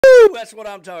That's what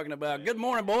I'm talking about. Good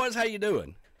morning, boys. How you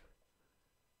doing?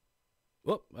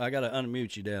 Whoop, I got to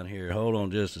unmute you down here. Hold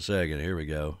on just a second. Here we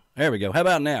go. There we go. How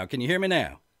about now? Can you hear me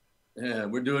now? Yeah,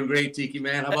 we're doing great, Tiki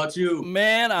Man. How about you?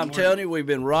 Man, I'm telling you, we've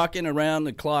been rocking around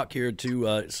the clock here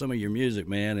to some of your music,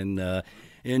 man, and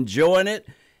enjoying it.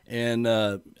 And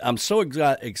I'm so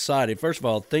excited. First of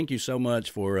all, thank you so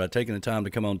much for taking the time to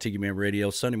come on Tiki Man Radio,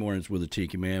 Sunday mornings with the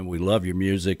Tiki Man. We love your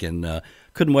music and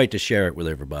couldn't wait to share it with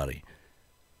everybody.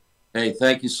 Hey,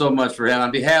 thank you so much for having.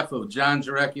 On behalf of Jon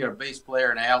Jarecki, our bass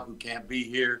player, and Al, who can't be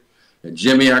here, and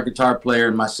Jimmy, our guitar player,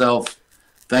 and myself,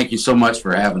 thank you so much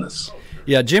for having us.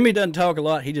 Yeah, Jimmy doesn't talk a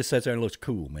lot. He just sits there and looks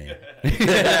cool, man.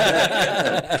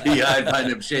 Yeah, I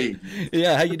find him shade.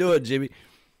 Yeah, how you doing, Jimmy?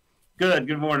 Good.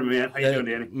 Good morning, man. How you doing,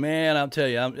 Danny? Man, I'll tell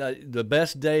you, the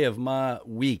best day of my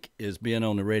week is being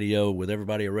on the radio with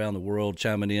everybody around the world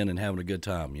chiming in and having a good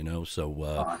time, you know. So,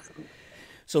 Awesome.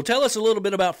 So tell us a little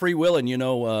bit about Free Wheelin. You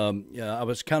know, I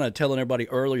was kind of telling everybody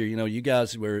earlier, you know, you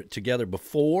guys were together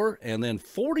before, and then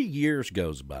 40 years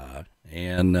goes by,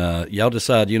 and y'all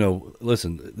decide, you know,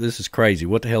 listen, this is crazy.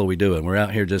 What the hell are we doing? We're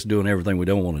out here just doing everything we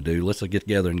don't want to do. Let's get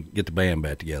together and get the band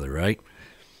back together, right?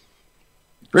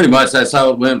 Pretty much, that's how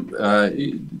it went.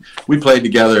 We played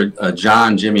together,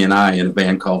 John, Jimmy, and I, in a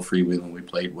band called Free Wheelin. We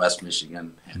played West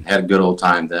Michigan and had a good old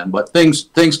time then. But things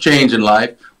change in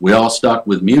life. We all stuck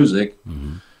with music.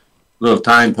 Mm-hmm. A little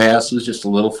time passes, just a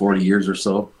little, 40 years or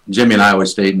so. Jimmy and I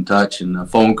always stayed in touch and a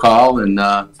phone call. And,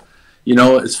 you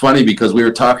know, it's funny because we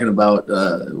were talking about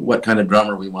what kind of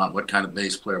drummer we want, what kind of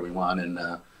bass player we want. And,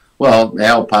 well,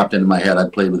 Al popped into my head.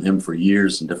 I'd played with him for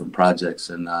years in different projects.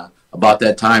 And about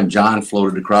that time, John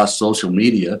floated across social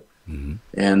media. Mm-hmm.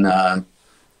 And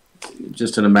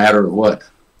just in a matter of what?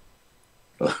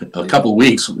 A couple of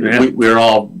weeks, we were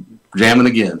all jamming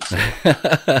again.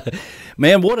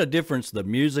 Man, what a difference the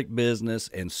music business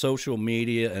and social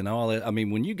media and all that. I mean,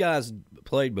 when you guys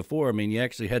played before, I mean, you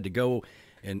actually had to go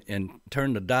and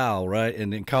turn the dial, right,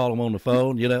 and then call them on the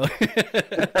phone, you know?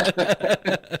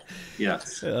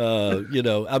 Yes. You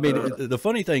know, I mean, the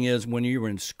funny thing is when you were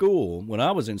in school, when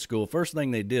I was in school, first thing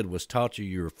they did was taught you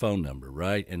your phone number,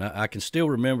 right? And I can still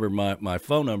remember my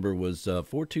phone number was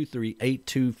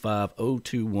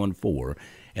 423-825-0214.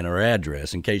 And our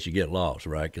address in case you get lost,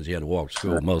 right? Because you had to walk to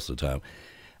school most of the time.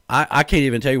 I can't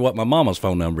even tell you what my mama's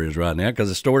phone number is right now because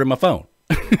it's stored in my phone.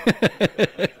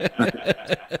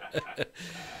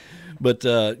 But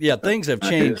yeah, things have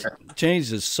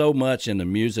changed so much in the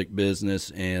music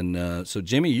business. And so,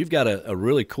 Jimmy, you've got a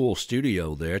really cool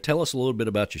studio there. Tell us a little bit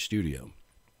about your studio.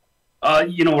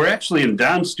 You know, we're actually in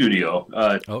Don's studio.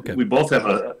 Okay. We both have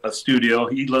a studio.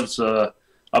 He lives up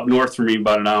north from me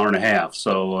about an hour and a half.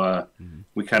 So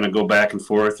we kind of go back and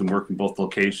forth and work in both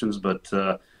locations. But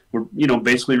we're, you know,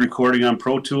 basically recording on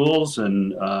Pro Tools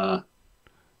and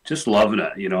just loving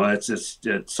it. You know, it's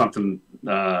something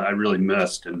I really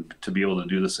missed. And to be able to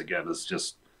do this again is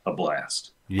just a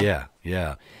blast. Yeah,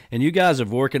 yeah. And you guys are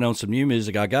working on some new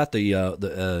music. I got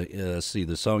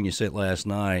the song you sent last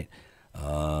night.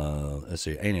 Let's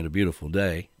see, Ain't It a Beautiful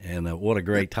Day? And what a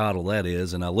great title that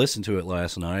is. And I listened to it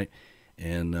last night.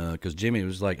 And because Jimmy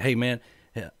was like, hey, man,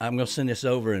 I'm going to send this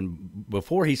over. And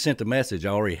before he sent the message,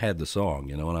 I already had the song,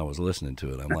 you know, and I was listening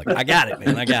to it. I'm like, I got it,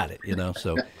 man. I got it, you know.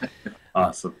 So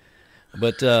awesome.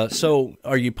 But so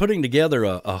are you putting together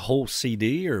a whole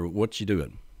CD or what you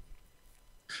doing?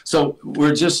 So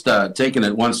we're just taking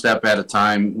it one step at a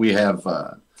time. We have,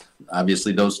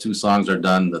 obviously, those two songs are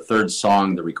done. The third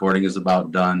song, the recording is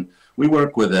about done. We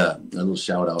work with a little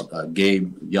shout out,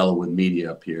 Gabe Yellowwood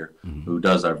Media up here, who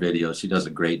does our videos. She does a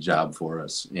great job for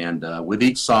us. And with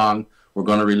each song, we're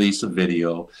going to release a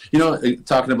video. You know,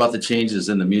 talking about the changes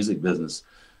in the music business,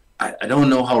 I don't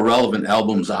know how relevant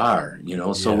albums are, you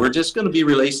know, so we're just going to be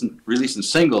releasing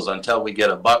singles until we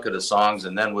get a bucket of songs.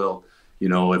 And then we'll, you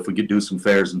know, if we could do some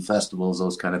fairs and festivals,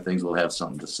 those kind of things, we'll have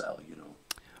something to sell, you know.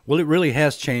 Well, it really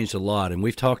has changed a lot. And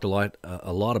we've talked a lot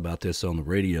about this on the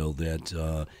radio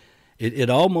that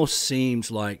it almost seems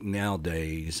like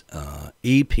nowadays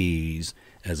EPs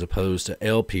as opposed to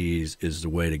LPs is the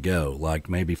way to go, like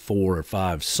maybe 4 or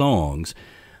 5 songs.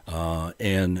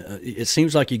 And it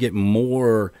seems like you get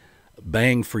more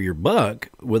bang for your buck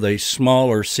with a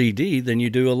smaller CD than you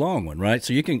do a long one, right?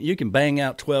 So you can bang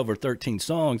out 12 or 13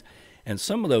 songs, and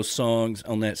some of those songs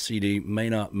on that CD may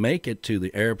not make it to the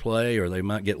airplay, or they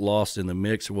might get lost in the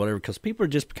mix or whatever, because people are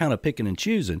just kind of picking and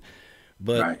choosing.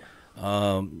 But right.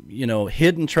 You know,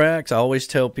 hidden tracks, I always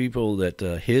tell people that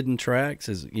hidden tracks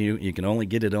is you can only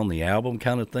get it on the album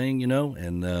kind of thing, you know,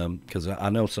 and because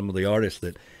I know some of the artists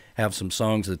that have some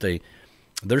songs that they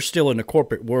they're still in the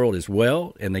corporate world as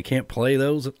well, and they can't play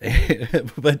those,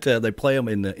 but they play them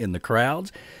in the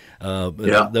crowds.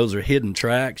 Those are hidden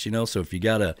tracks, you know. So if you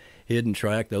got a hidden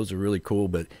track, those are really cool.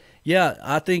 But yeah,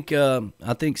 I think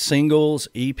singles,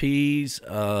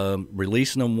 EPs,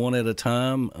 releasing them one at a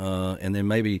time, and then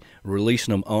maybe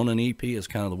releasing them on an EP is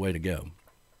kind of the way to go.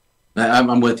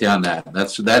 I'm with you on that.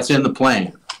 That's in the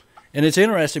plan. And it's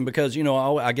interesting because, you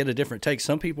know, I get a different take.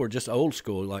 Some people are just old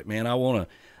school, like, man, I want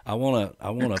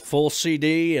a full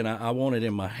CD, and I want it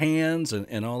in my hands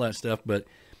and all that stuff. But,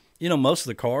 you know, most of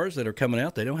the cars that are coming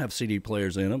out, they don't have CD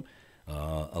players in them.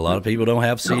 A lot of people don't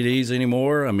have CDs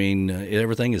anymore. I mean,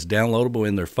 everything is downloadable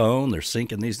in their phone. They're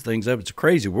syncing these things up. It's a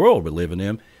crazy world we're living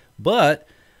in. But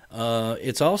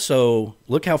it's also,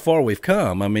 look how far we've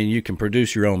come. I mean, you can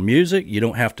produce your own music. You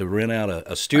don't have to rent out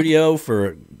a studio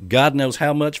for God knows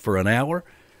how much for an hour.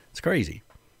 It's crazy.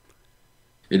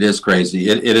 It is crazy.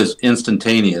 It is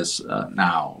instantaneous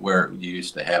now, where you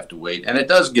used to have to wait. And it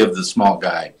does give the small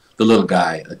guy, the little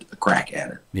guy, a crack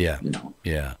at it. Yeah. You know?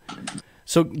 Yeah.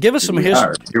 So give us some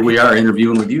history. Here we are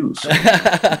interviewing with you. So.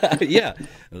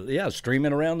 Yeah,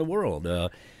 streaming around the world.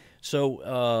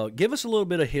 So give us a little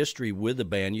bit of history with the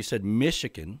band. You said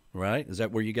Michigan, right? Is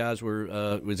that where you guys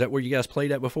were? Was that where you guys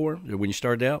played at before when you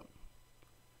started out?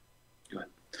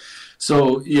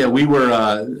 So yeah, we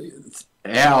were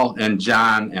Al and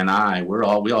John and I.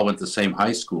 We all went to the same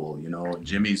high school. You know,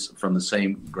 Jimmy's from the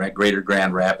same Greater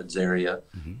Grand Rapids area,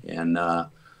 and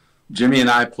Jimmy and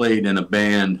I played in a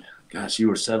band. Gosh, you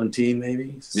were 17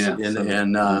 maybe? Yeah.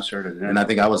 And I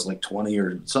think I was like 20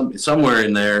 or somewhere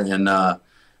in there. And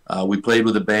we played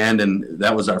with a band, and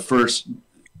that was our first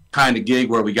kind of gig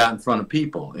where we got in front of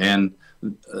people. And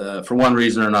for one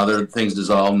reason or another, things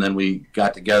dissolved, and then we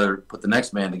got together, put the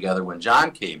next band together when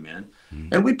John came in.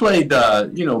 And we played,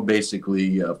 you know,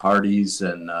 basically parties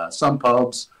and some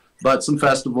pubs, but some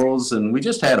festivals, and we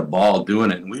just had a ball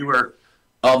doing it. And we were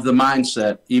of the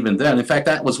mindset even then. In fact,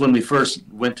 that was when we first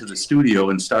went to the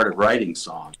studio and started writing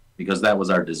songs, because that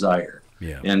was our desire.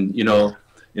 Yeah. And, you know,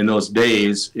 in those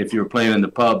days, if you were playing in the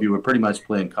pub, you were pretty much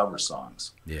playing cover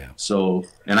songs. Yeah. So,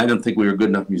 and I didn't think we were good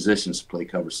enough musicians to play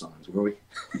cover songs, were we?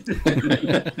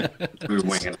 We were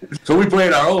winging it. So we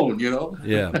played our own, you know?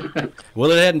 Yeah.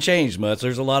 Well, it hadn't changed much.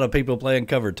 There's a lot of people playing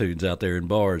cover tunes out there in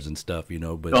bars and stuff, you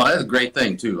know. But no, that's a great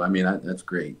thing, too. I mean, that's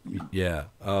great. Yeah.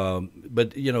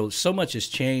 But, you know, so much has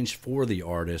changed for the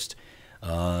artist.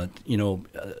 You know,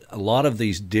 a lot of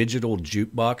these digital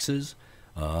jukeboxes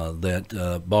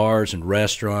that bars and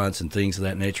restaurants and things of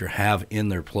that nature have in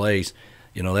their place,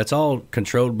 you know, that's all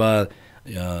controlled by,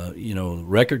 you know,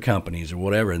 record companies or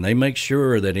whatever, and they make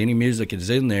sure that any music that's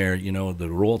in there, you know, the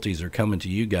royalties are coming to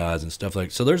you guys and stuff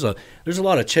like. So there's a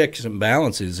lot of checks and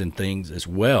balances and things as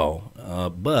well.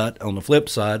 But on the flip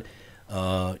side,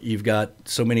 you've got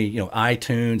so many, you know,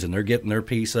 iTunes, and they're getting their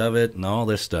piece of it and all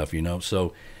this stuff, you know.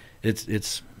 So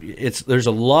it's there's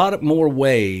a lot more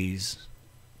ways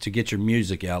to get your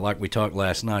music out. Like we talked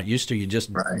last night, used to you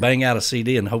just bang out a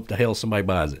CD and hope to hell somebody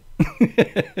buys it.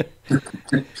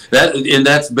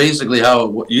 That's basically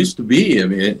how it used to be. I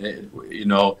mean, you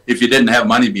know, if you didn't have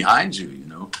money behind you, you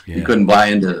know, you couldn't buy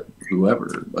into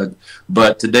whoever.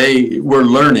 But today we're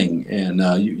learning, and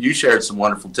you shared some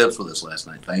wonderful tips with us last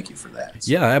night. Thank you for that.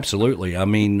 Yeah, absolutely. I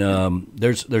mean,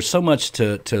 there's so much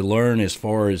to learn as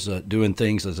far as doing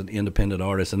things as an independent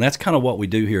artist, and that's kind of what we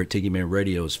do here at Tiki Man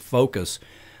Radio, is focus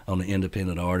on the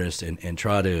independent artist and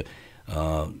try to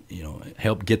you know,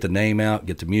 help get the name out,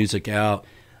 get the music out,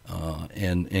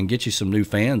 and get you some new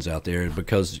fans out there,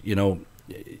 because, you know,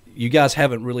 you guys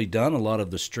haven't really done a lot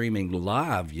of the streaming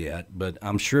live yet, but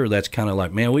I'm sure that's kind of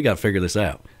like, man, we got to figure this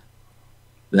out.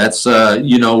 That's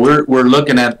you know, we're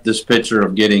looking at this picture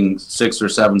of getting 6 or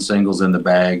 7 singles in the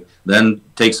bag, then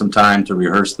take some time to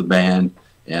rehearse the band,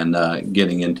 and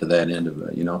getting into that end of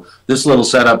it. You know, this little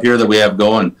setup here that we have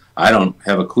going, I don't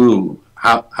have a clue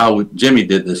how Jimmy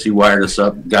did this. He wired us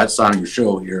up, got us on your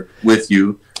show here with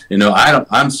you. You know,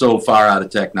 I'm so far out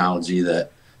of technology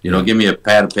that, you know, give me a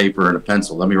pad of paper and a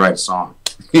pencil, let me write a song.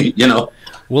 You know,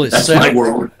 well, that's my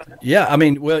world. Yeah, I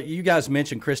mean, well, you guys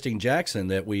mentioned Christine Jackson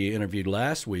that we interviewed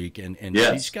last week, and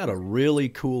yes, she's got a really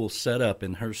cool setup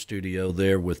in her studio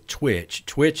there with Twitch.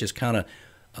 Twitch is kind of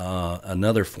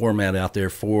another format out there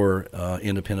for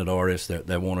independent artists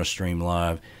that want to stream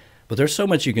live. But there's so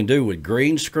much you can do with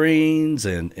green screens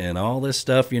and all this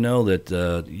stuff, you know,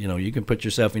 that, you know, you can put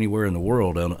yourself anywhere in the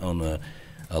world on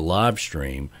a live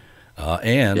stream.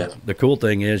 And the cool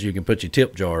thing is you can put your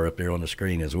tip jar up there on the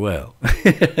screen as well.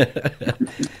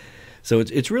 So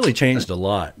it's really changed a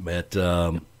lot. But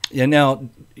Yeah. Now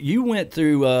you went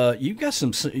through. You got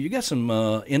some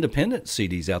independent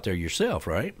CDs out there yourself,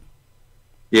 right?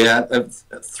 Yeah,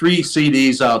 3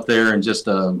 CDs out there, and just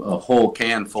a whole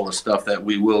can full of stuff that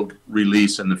we will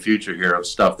release in the future here, of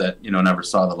stuff that never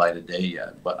saw the light of day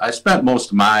yet. But I spent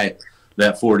most of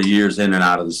that 40 years in and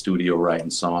out of the studio writing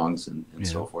songs and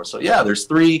so forth. So yeah, there's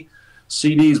 3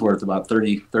 CDs worth about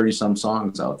 30 some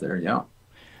songs out there. Yeah.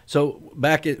 So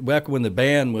back when the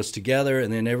band was together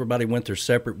and then everybody went their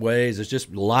separate ways, it's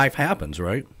just life happens,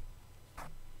 right?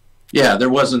 Yeah, there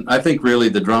wasn't. I think really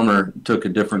the drummer took a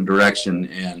different direction,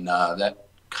 and that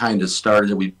kind of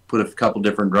started. We put a couple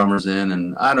different drummers in,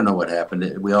 and I don't know what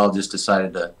happened. We all just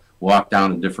decided to walk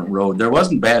down a different road. There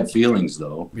wasn't bad feelings,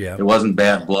 though. Yeah. There wasn't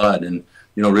bad blood, and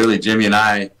really, Jimmy and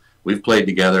I, we've played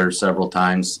together several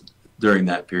times during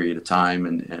that period of time,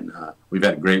 and we've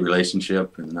had a great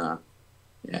relationship, and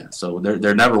yeah, so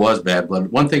there never was bad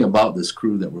blood. One thing about this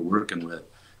crew that we're working with,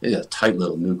 it's a tight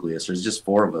little nucleus. There's just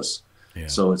 4 of us. Yeah.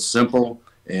 So it's simple,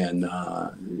 and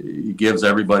it gives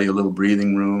everybody a little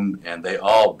breathing room, and they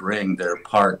all bring their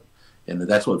part. And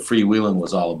that's what freewheeling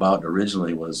was all about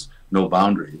originally, was no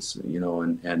boundaries,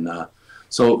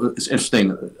 so it's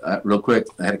interesting. Real quick,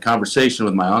 I had a conversation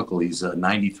with my uncle. He's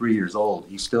 93 years old.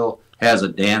 He still has a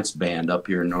dance band up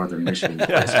here in northern Michigan.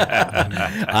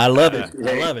 I love it.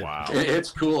 I love it. Wow.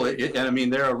 It's cool. And I mean,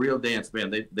 they're a real dance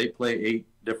band. They play 8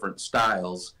 different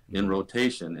styles in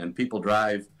rotation, and people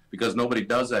drive, because nobody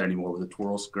does that anymore with the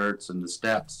twirl skirts and the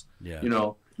steps. Yeah.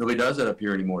 Nobody does that up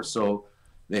here anymore. So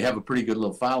they have a pretty good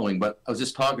little following. But I was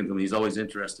just talking to him. He's always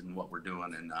interested in what we're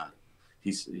doing, and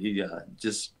he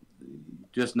just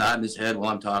nodding his head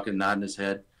while I'm talking, nodding his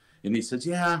head, and he says,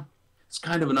 "Yeah, it's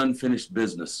kind of an unfinished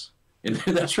business." And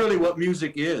that's really what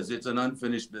music is. It's an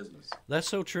unfinished business. That's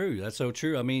so true. That's so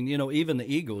true. I mean, even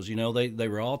the Eagles, they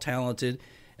were all talented.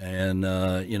 And,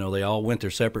 they all went their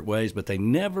separate ways, but they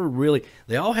never really,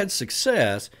 they all had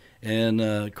success. And,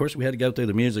 of course, we had to go through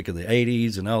the music of the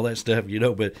 80s and all that stuff,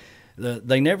 but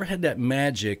they never had that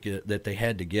magic that they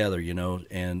had together,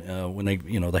 and when they,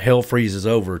 the Hell Freezes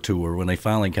Over tour, when they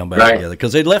finally come back together,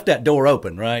 because they left that door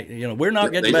open, right? We're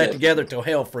not getting back together till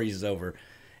Hell Freezes Over.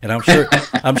 And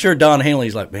I'm sure Don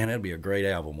Henley's like, man, that'd be a great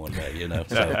album one day,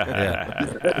 So,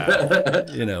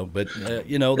 yeah, but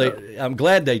I'm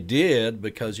glad they did,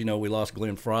 because we lost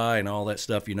Glenn Frey and all that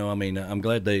stuff. I mean, I'm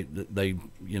glad they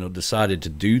decided to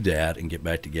do that and get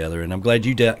back together, and I'm glad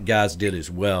you guys did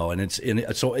as well. And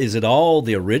so is it all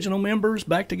the original members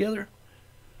back together?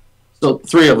 So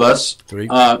 3 of us, 3,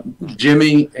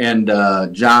 Jimmy and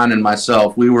John and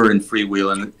myself, we were in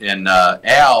freewheeling, and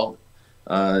Al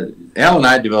and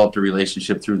I developed a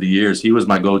relationship through the years. He was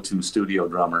my go-to studio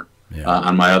drummer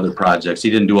on my other projects. He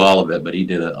didn't do all of it, but he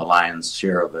did a lion's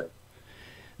share of it.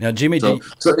 Now, Jimmy, go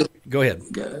ahead.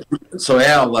 So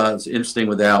Al, it's interesting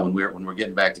with Al when we're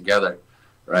getting back together,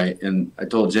 right? And I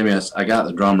told Jimmy, I got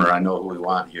the drummer. I know who we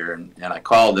want here. And I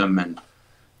called him, and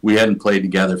we hadn't played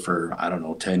together for, I don't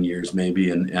know, 10 years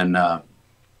maybe. And I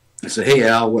said, hey,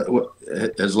 Al, what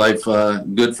is life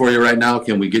good for you right now?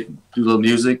 Can we do a little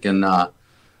music? And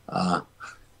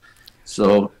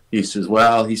so he says,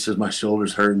 my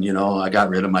shoulder's hurting, I got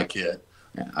rid of my kit.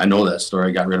 I know that story.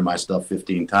 I got rid of my stuff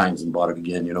 15 times and bought it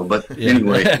again, But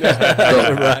anyway,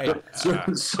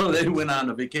 so they went on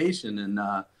a vacation, and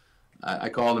I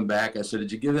called him back. I said,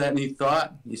 did you give that any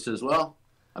thought? He says, well,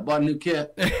 I bought a new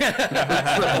kit.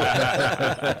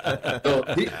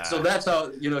 So that's how,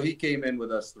 he came in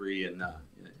with us 3, and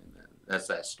that's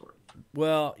that story.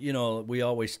 Well, we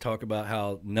always talk about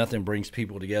how nothing brings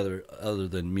people together other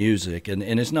than music. And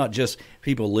it's not just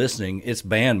people listening, it's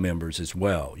band members as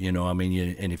well. I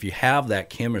mean, and if you have that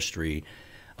chemistry,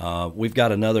 we've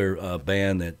got another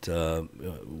band that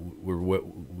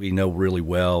we know really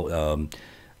well,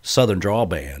 Southern Draw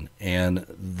Band, and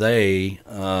they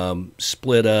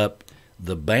split up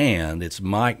the band. It's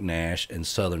Mike Nash and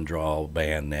Southern Draw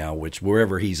Band now, which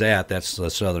wherever he's at, that's the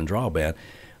Southern Draw Band.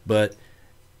 But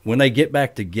when they get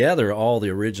back together, all the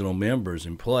original members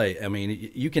and play, I mean,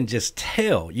 you can just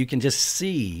tell, you can just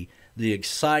see the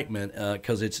excitement,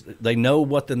 because they know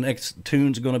what the next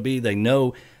tune's going to be. They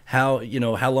know how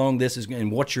long this is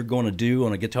and what you're going to do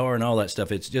on a guitar and all that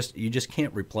stuff. It's just, you just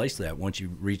can't replace that once you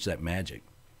reach that magic.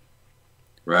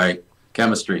 Right.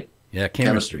 Chemistry. Yeah,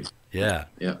 chemistry. Yeah.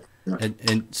 Yeah.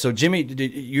 And so, Jimmy,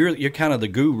 you're kind of the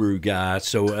guru guy.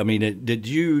 So, I mean, did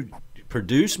you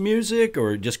produce music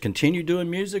or just continue doing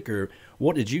music, or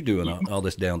what did you do in all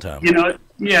this downtime?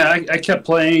 I kept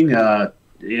playing,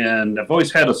 and I've always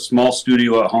had a small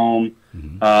studio at home.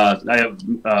 Mm-hmm. I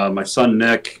have my son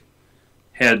Nick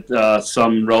had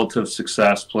some relative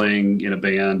success playing in a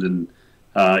band, and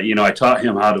I taught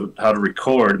him how to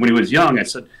record. When he was young, I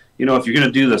said, if you're going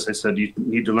to do this, I said, you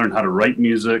need to learn how to write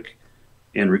music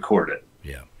and record it.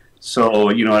 Yeah. So,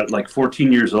 at like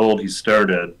 14 years old, he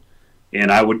started,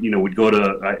 and I would, we'd go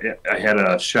to, I had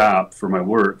a shop for my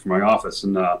work, for my office,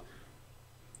 and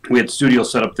we had studio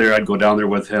set up there. I'd go down there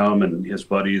with him and his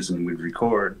buddies, and we'd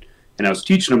record. And I was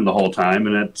teaching him the whole time.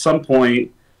 And at some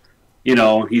point,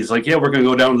 he's like, yeah, we're going to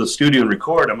go down to the studio and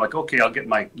record. I'm like, okay, I'll get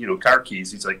my, car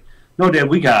keys. He's like, no, Dad,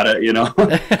 we got it,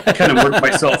 I kind of worked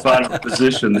myself out of a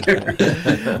position there.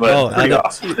 But pretty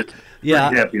awesome. Yeah.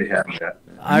 Pretty happy to have that.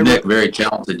 Nick, very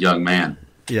talented young man.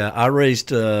 Yeah,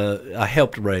 I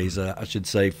helped raise, I should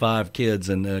say, 5 kids,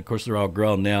 and of course they're all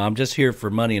grown now. I'm just here for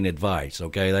money and advice,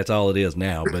 okay? That's all it is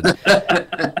now. But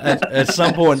at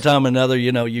some point in time or another,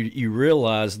 you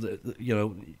realize that,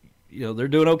 they're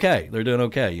doing okay. They're doing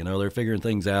okay. They're figuring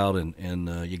things out,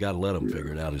 and you got to let them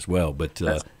figure it out as well. But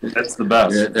that's the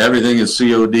best. Yeah, everything is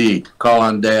COD. Call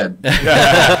on Dad.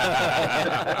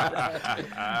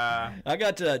 I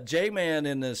got J-Man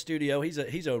in the studio.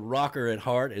 He's a rocker at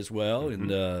heart as well,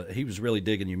 and he was really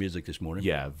digging your music this morning.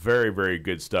 Yeah, very, very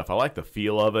good stuff. I like the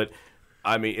feel of it.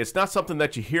 I mean, it's not something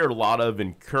that you hear a lot of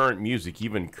in current music,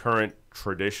 even current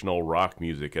traditional rock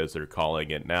music, as they're calling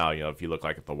it now. If you look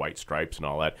like at the White Stripes and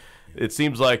all that, it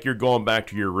seems like you're going back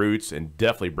to your roots and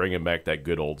definitely bringing back that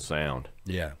good old sound.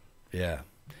 Yeah, yeah.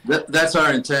 That's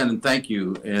our intent, and thank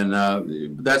you. And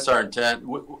that's our intent.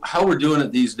 How we're doing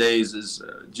it these days is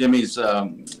Jimmy's.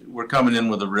 We're coming in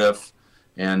with a riff,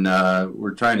 and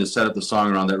we're trying to set up the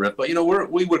song around that riff. But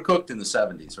we were cooked in the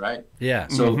 '70s, right? Yeah.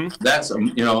 So that's I'm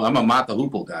a Mata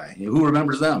Hoople guy. Who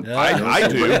remembers them? I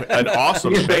do. An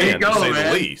awesome band, to say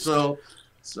the least. So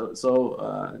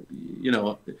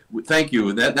thank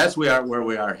you. That's where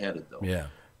we are headed, though. Yeah.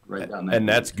 Right down that. And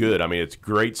that's good. I mean, it's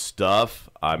great stuff.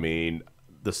 I mean,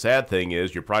 the sad thing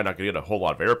is you're probably not going to get a whole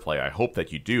lot of airplay. I hope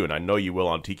that you do, and I know you will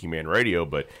on Tiki Man Radio,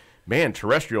 but man,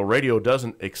 terrestrial radio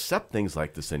doesn't accept things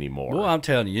like this anymore. Well, I'm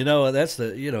telling you, that's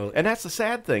the, and that's the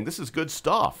sad thing. This is good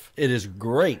stuff. It is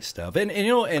great stuff, and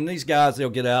and these guys, they'll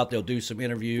get out, they'll do some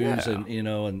interviews, and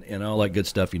and all that good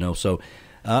stuff, So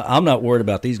I'm not worried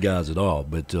about these guys at all.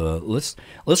 But let's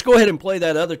go ahead and play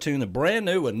that other tune, the brand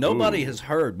new one. Nobody has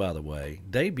heard, by the way,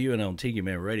 debuting on Tiki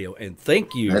Man Radio, and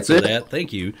thank you for that.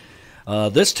 Thank you.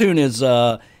 This tune is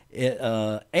Ain't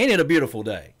It a Beautiful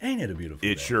Day? Ain't it a beautiful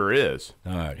day? It sure is.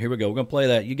 All right, here we go. We're going to play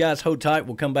that. You guys hold tight.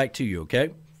 We'll come back to you,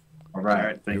 okay? All right. All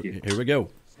right, thank you. Here we go.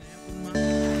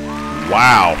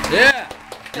 Wow. Yeah.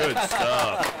 Good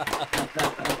stuff.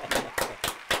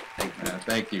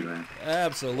 Thank you, man.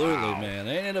 Absolutely, man.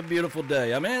 Ain't it a beautiful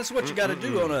day? I mean, that's what you got to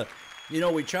do on a,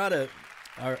 we try to,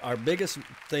 our biggest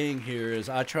thing here is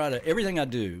I try to, everything I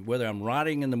do, whether I'm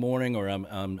riding in the morning or I'm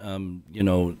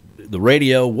the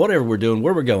radio, whatever we're doing,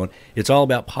 where we're going, it's all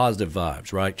about positive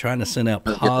vibes, right? Trying to send out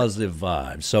positive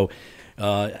vibes. So,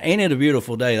 ain't it a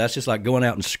beautiful day? That's just like going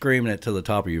out and screaming it to the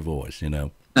top of your voice, We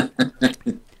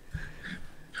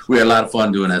had a lot of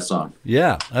fun doing that song.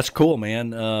 Yeah, that's cool,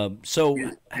 man.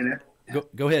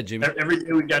 Go ahead, Jimmy. Every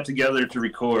day we got together to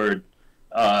record,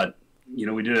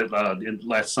 we did it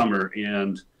last summer,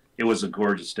 and it was a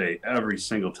gorgeous day every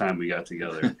single time we got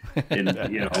together. And,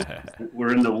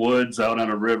 we're in the woods out on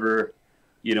a river,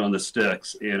 in the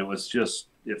sticks, and it was just,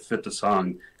 it fit the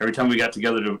song. Every time we got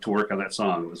together to work on that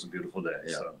song, it was a beautiful day.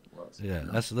 Yeah, so. Yeah,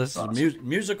 that's awesome.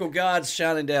 Musical gods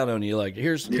shining down on you. Like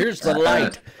here's the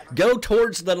light. Go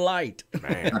towards the light.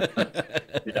 Man.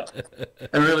 Yeah.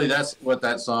 And really, that's what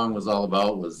that song was all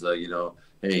about. Was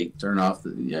hey, turn off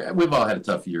the. Yeah, we've all had a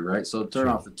tough year, right? So turn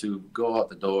off the tube, go out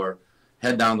the door,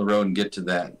 head down the road, and get to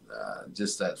that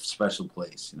just that special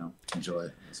place. Enjoy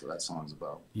it. That's what that song's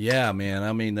about. Yeah, man.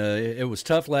 I mean, it was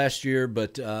tough last year,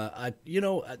 but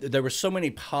there were so many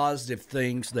positive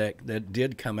things that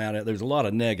did come out. There's a lot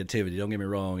of negativity. Don't get me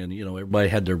wrong, and everybody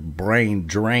had their brain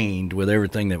drained with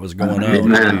everything that was going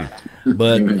on.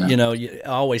 But I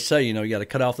always say, you got to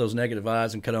cut off those negative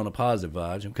vibes and cut on the positive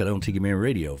vibes. And cut on Tiki Man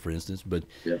Radio, for instance. But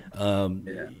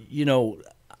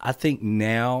I think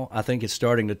it's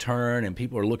starting to turn, and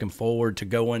people are looking forward to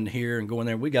going here and going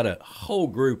there. We got a whole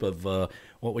group of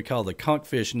what we call the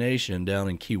Conkfish Nation down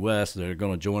in Key West that are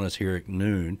going to join us here at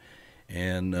noon.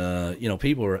 And,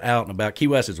 people are out and about. Key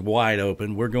West is wide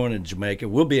open. We're going to Jamaica.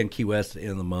 We'll be in Key West at the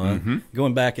end of the month.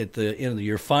 Going back at the end of the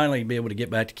year, finally be able to get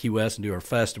back to Key West and do our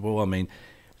festival. I mean,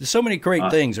 there's so many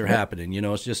great things are happening.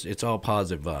 It's all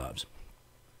positive vibes.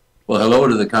 Well, hello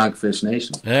to the Conkfish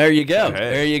Nation. There you go. Hey.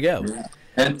 There you go. Yeah.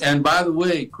 And by the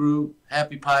way, crew,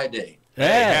 happy Pie Day.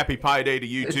 Hey, happy Pie Day to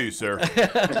you too, sir.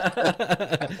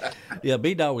 Yeah,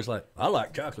 B-Dog was like, I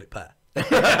like chocolate pie.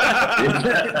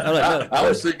 I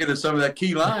was thinking of some of that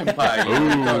key lime pie.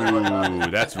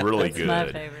 Ooh, that's really That's good.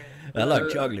 my favorite. I like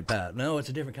chocolate pie. No, it's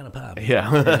a different kind of pie. Yeah.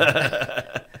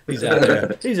 He's out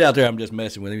there. He's out there. I'm just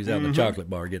messing with him. He's out in the chocolate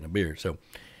bar getting a beer. So,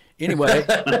 anyway.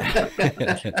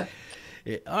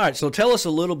 All right. So, tell us a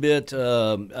little bit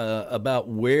about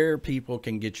where people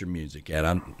can get your music at.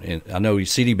 I know you're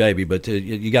CD Baby, but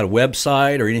you got a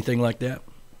website or anything like that?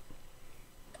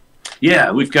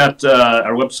 Yeah, we've got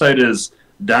our website is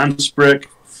Don Sprik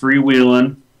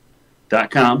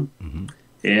freewheelin.com. Mm-hmm.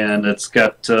 And it's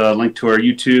got a link to our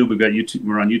YouTube. We've got YouTube.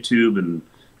 We're on YouTube and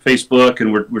Facebook,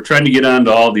 and we're trying to get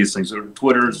onto all these things. We're on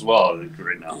Twitter as well, I think,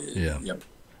 right now. Yeah. Yep.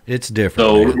 It's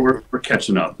different. So we're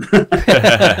catching up.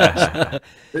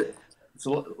 It's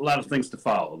a lot of things to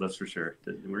follow, that's for sure.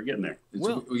 We're getting there.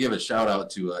 Well, we give a shout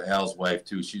out to Al's wife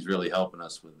too. She's really helping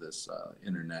us with this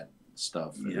internet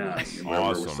stuff. Yeah,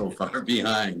 awesome. We're so far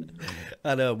behind.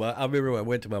 I know. I remember I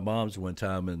went to my mom's one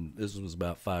time, and this was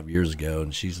about 5 years ago,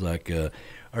 and she's like,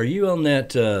 "Are you on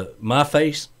that My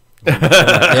Face?" Yeah.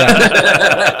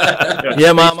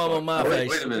 Yeah, Mom, I'm on My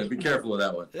Face. Wait a minute. Be careful with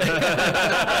that one.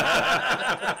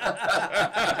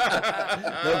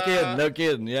 No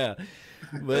kidding. Yeah.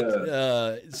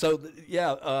 But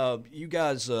you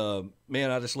guys,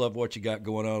 man, I just love what you got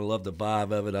going on. I love the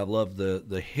vibe of it. I love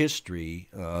the history.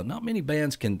 Not many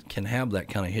bands can have that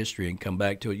kind of history and come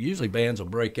back to it. Usually bands will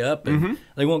break up and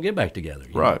they won't get back together.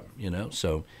 Right.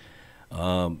 So,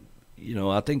 I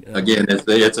think Again,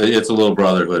 it's a little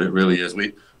brotherhood. It really is.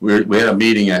 We had a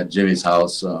meeting at Jimmy's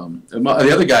house. The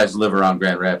other guys live around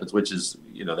Grand Rapids, which is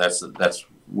that's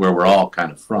where we're all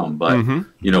kind of from, but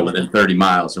within 30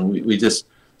 miles, and we just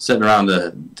sitting around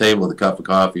the table with a cup of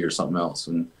coffee or something else,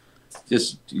 and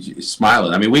just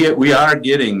smiling. I mean, we are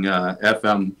getting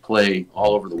FM play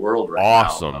all over the world right now.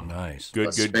 Awesome. Nice.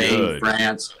 Good. Spain,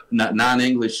 France,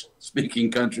 non-English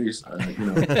speaking countries. So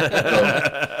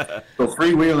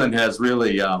freewheeling has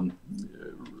really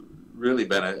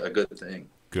been a good thing.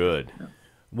 Good. Yeah.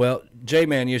 Well,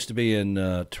 J-Man used to be in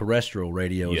terrestrial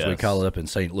radio, as we Yes. call it, up in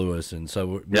St. Louis, and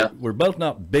so Yeah. we're both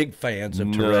not big fans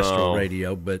of terrestrial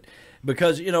radio, but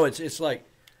because it's like,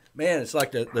 man, it's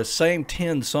like the same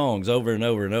 10 songs over and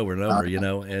over and over and over,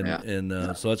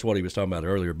 so that's what he was talking about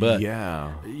earlier. But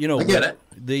Yeah. I get it.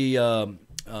 The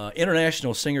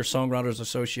International Singer-Songwriters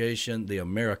Association, the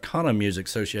Americana Music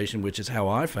Association, which is how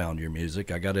I found your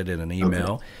music. I got it in an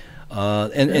email.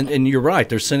 And you're right.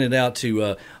 They're sending it out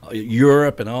to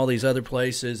Europe and all these other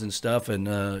places and stuff, and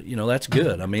that's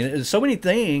good. I mean, there's so many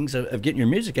things of getting your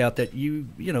music out that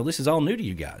this is all new to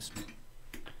you guys.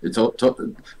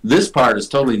 This part is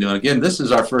totally new. And again, this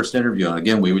is our first interview. And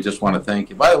again, we would just want to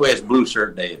thank you. By the way, it's Blue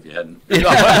Shirt Day if you hadn't.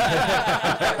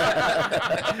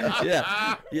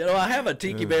 Yeah. I have a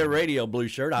Tiki Man Radio blue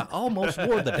shirt. I almost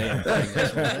wore the damn thing.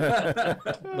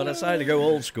 But I decided to go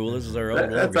old school. This is our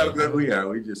old That's how logo. good we are.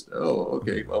 We just,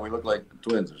 okay. Well, we look like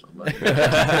twins or something.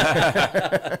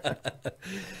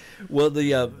 Well,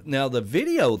 now the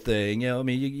video thing,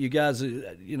 you guys,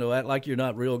 act like you're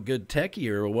not real good techie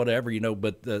or whatever,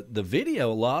 but the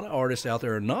video, a lot of artists out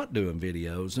there are not doing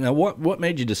videos. Now, what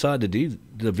made you decide to do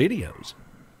the videos?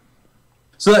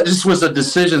 So that just was a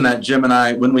decision that Jim and I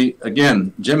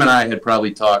had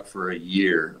probably talked for a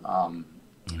year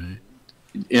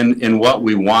in what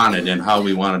we wanted and how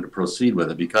we wanted to proceed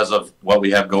with it because of what we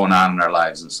have going on in our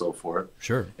lives and so forth.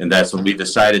 Sure. And that's when we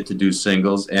decided to do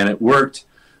singles, and it worked.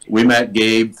 We met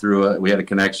Gabe we had a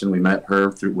connection. We met her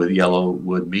with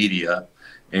Yellowwood Media,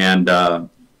 and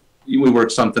we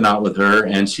worked something out with her,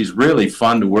 and she's really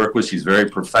fun to work with. She's very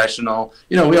professional.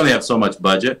 We only have so much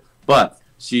budget, but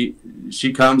she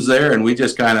comes there, and we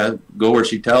just kind of go where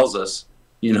she tells us,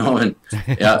 and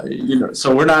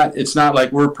so it's not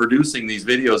like we're producing these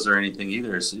videos or anything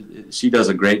either. She does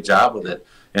a great job with it,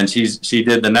 and she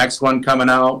did the next one coming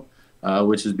out,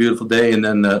 which is Beautiful Day, and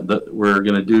then we're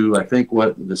going to do, I think,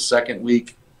 the second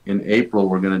week in April,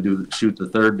 we're going to shoot the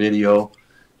third video,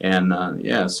 and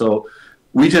so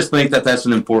we just think that that's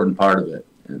an important part of it.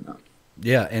 And,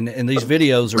 and these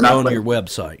videos are on your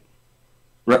website.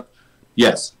 Right.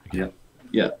 Yes. Yeah,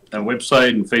 and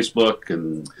website and Facebook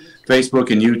and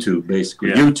YouTube, basically.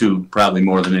 Yeah. YouTube probably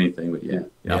more than anything, but yeah.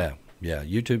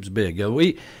 YouTube's big.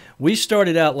 We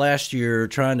started out last year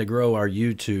trying to grow our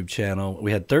YouTube channel.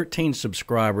 We had 13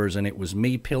 subscribers, and it was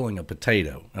me peeling a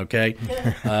potato. Okay,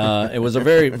 it was a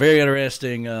very, very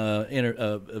interesting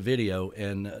video,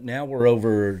 and now we're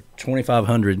over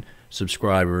 2,500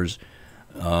 subscribers.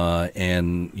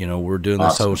 And, you know, we're doing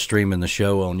this whole streaming the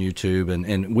show on YouTube.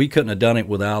 And we couldn't have done it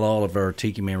without all of our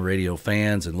Tiki Man Radio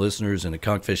fans and listeners and the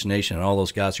Conkfish Nation and all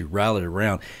those guys who rallied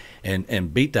around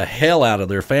and beat the hell out of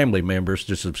their family members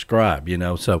to subscribe, you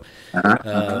know. So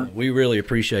we really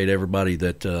appreciate everybody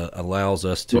that allows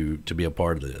us to be a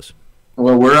part of this.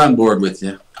 Well, we're on board with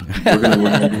you. We're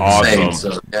going to do awesome.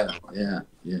 So,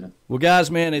 yeah. Well,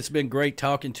 guys, man, it's been great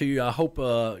talking to you. I hope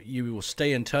you will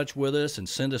stay in touch with us and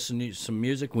send us some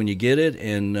music when you get it,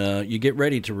 and you get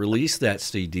ready to release that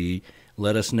CD.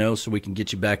 Let us know so we can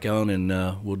get you back on, and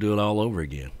we'll do it all over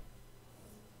again.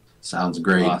 Sounds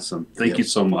great. Awesome. Thank you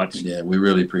so much. Yeah, we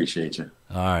really appreciate you.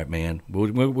 All right, man.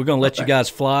 We're going to let you guys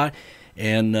fly.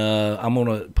 And I'm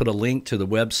going to put a link to the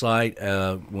website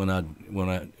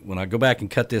when I go back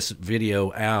and cut this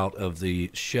video out of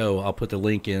the show. I'll put the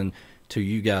link in to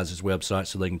you guys' website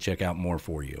so they can check out more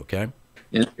for you. Okay?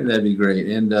 Yeah, that'd be great.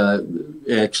 And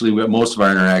actually, most of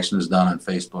our interaction is done on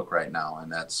Facebook right now,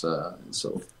 and that's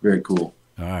so very cool.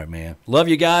 All right, man. Love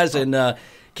you guys, and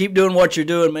keep doing what you're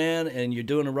doing, man. And you're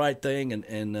doing the right thing,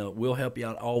 and we'll help you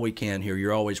out all we can here.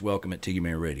 You're always welcome at Tiki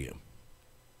Man Radio.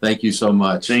 Thank you so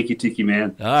much. Thank you, Tiki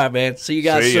Man. All right, man. See you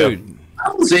guys soon.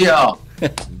 See y'all.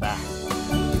 Bye.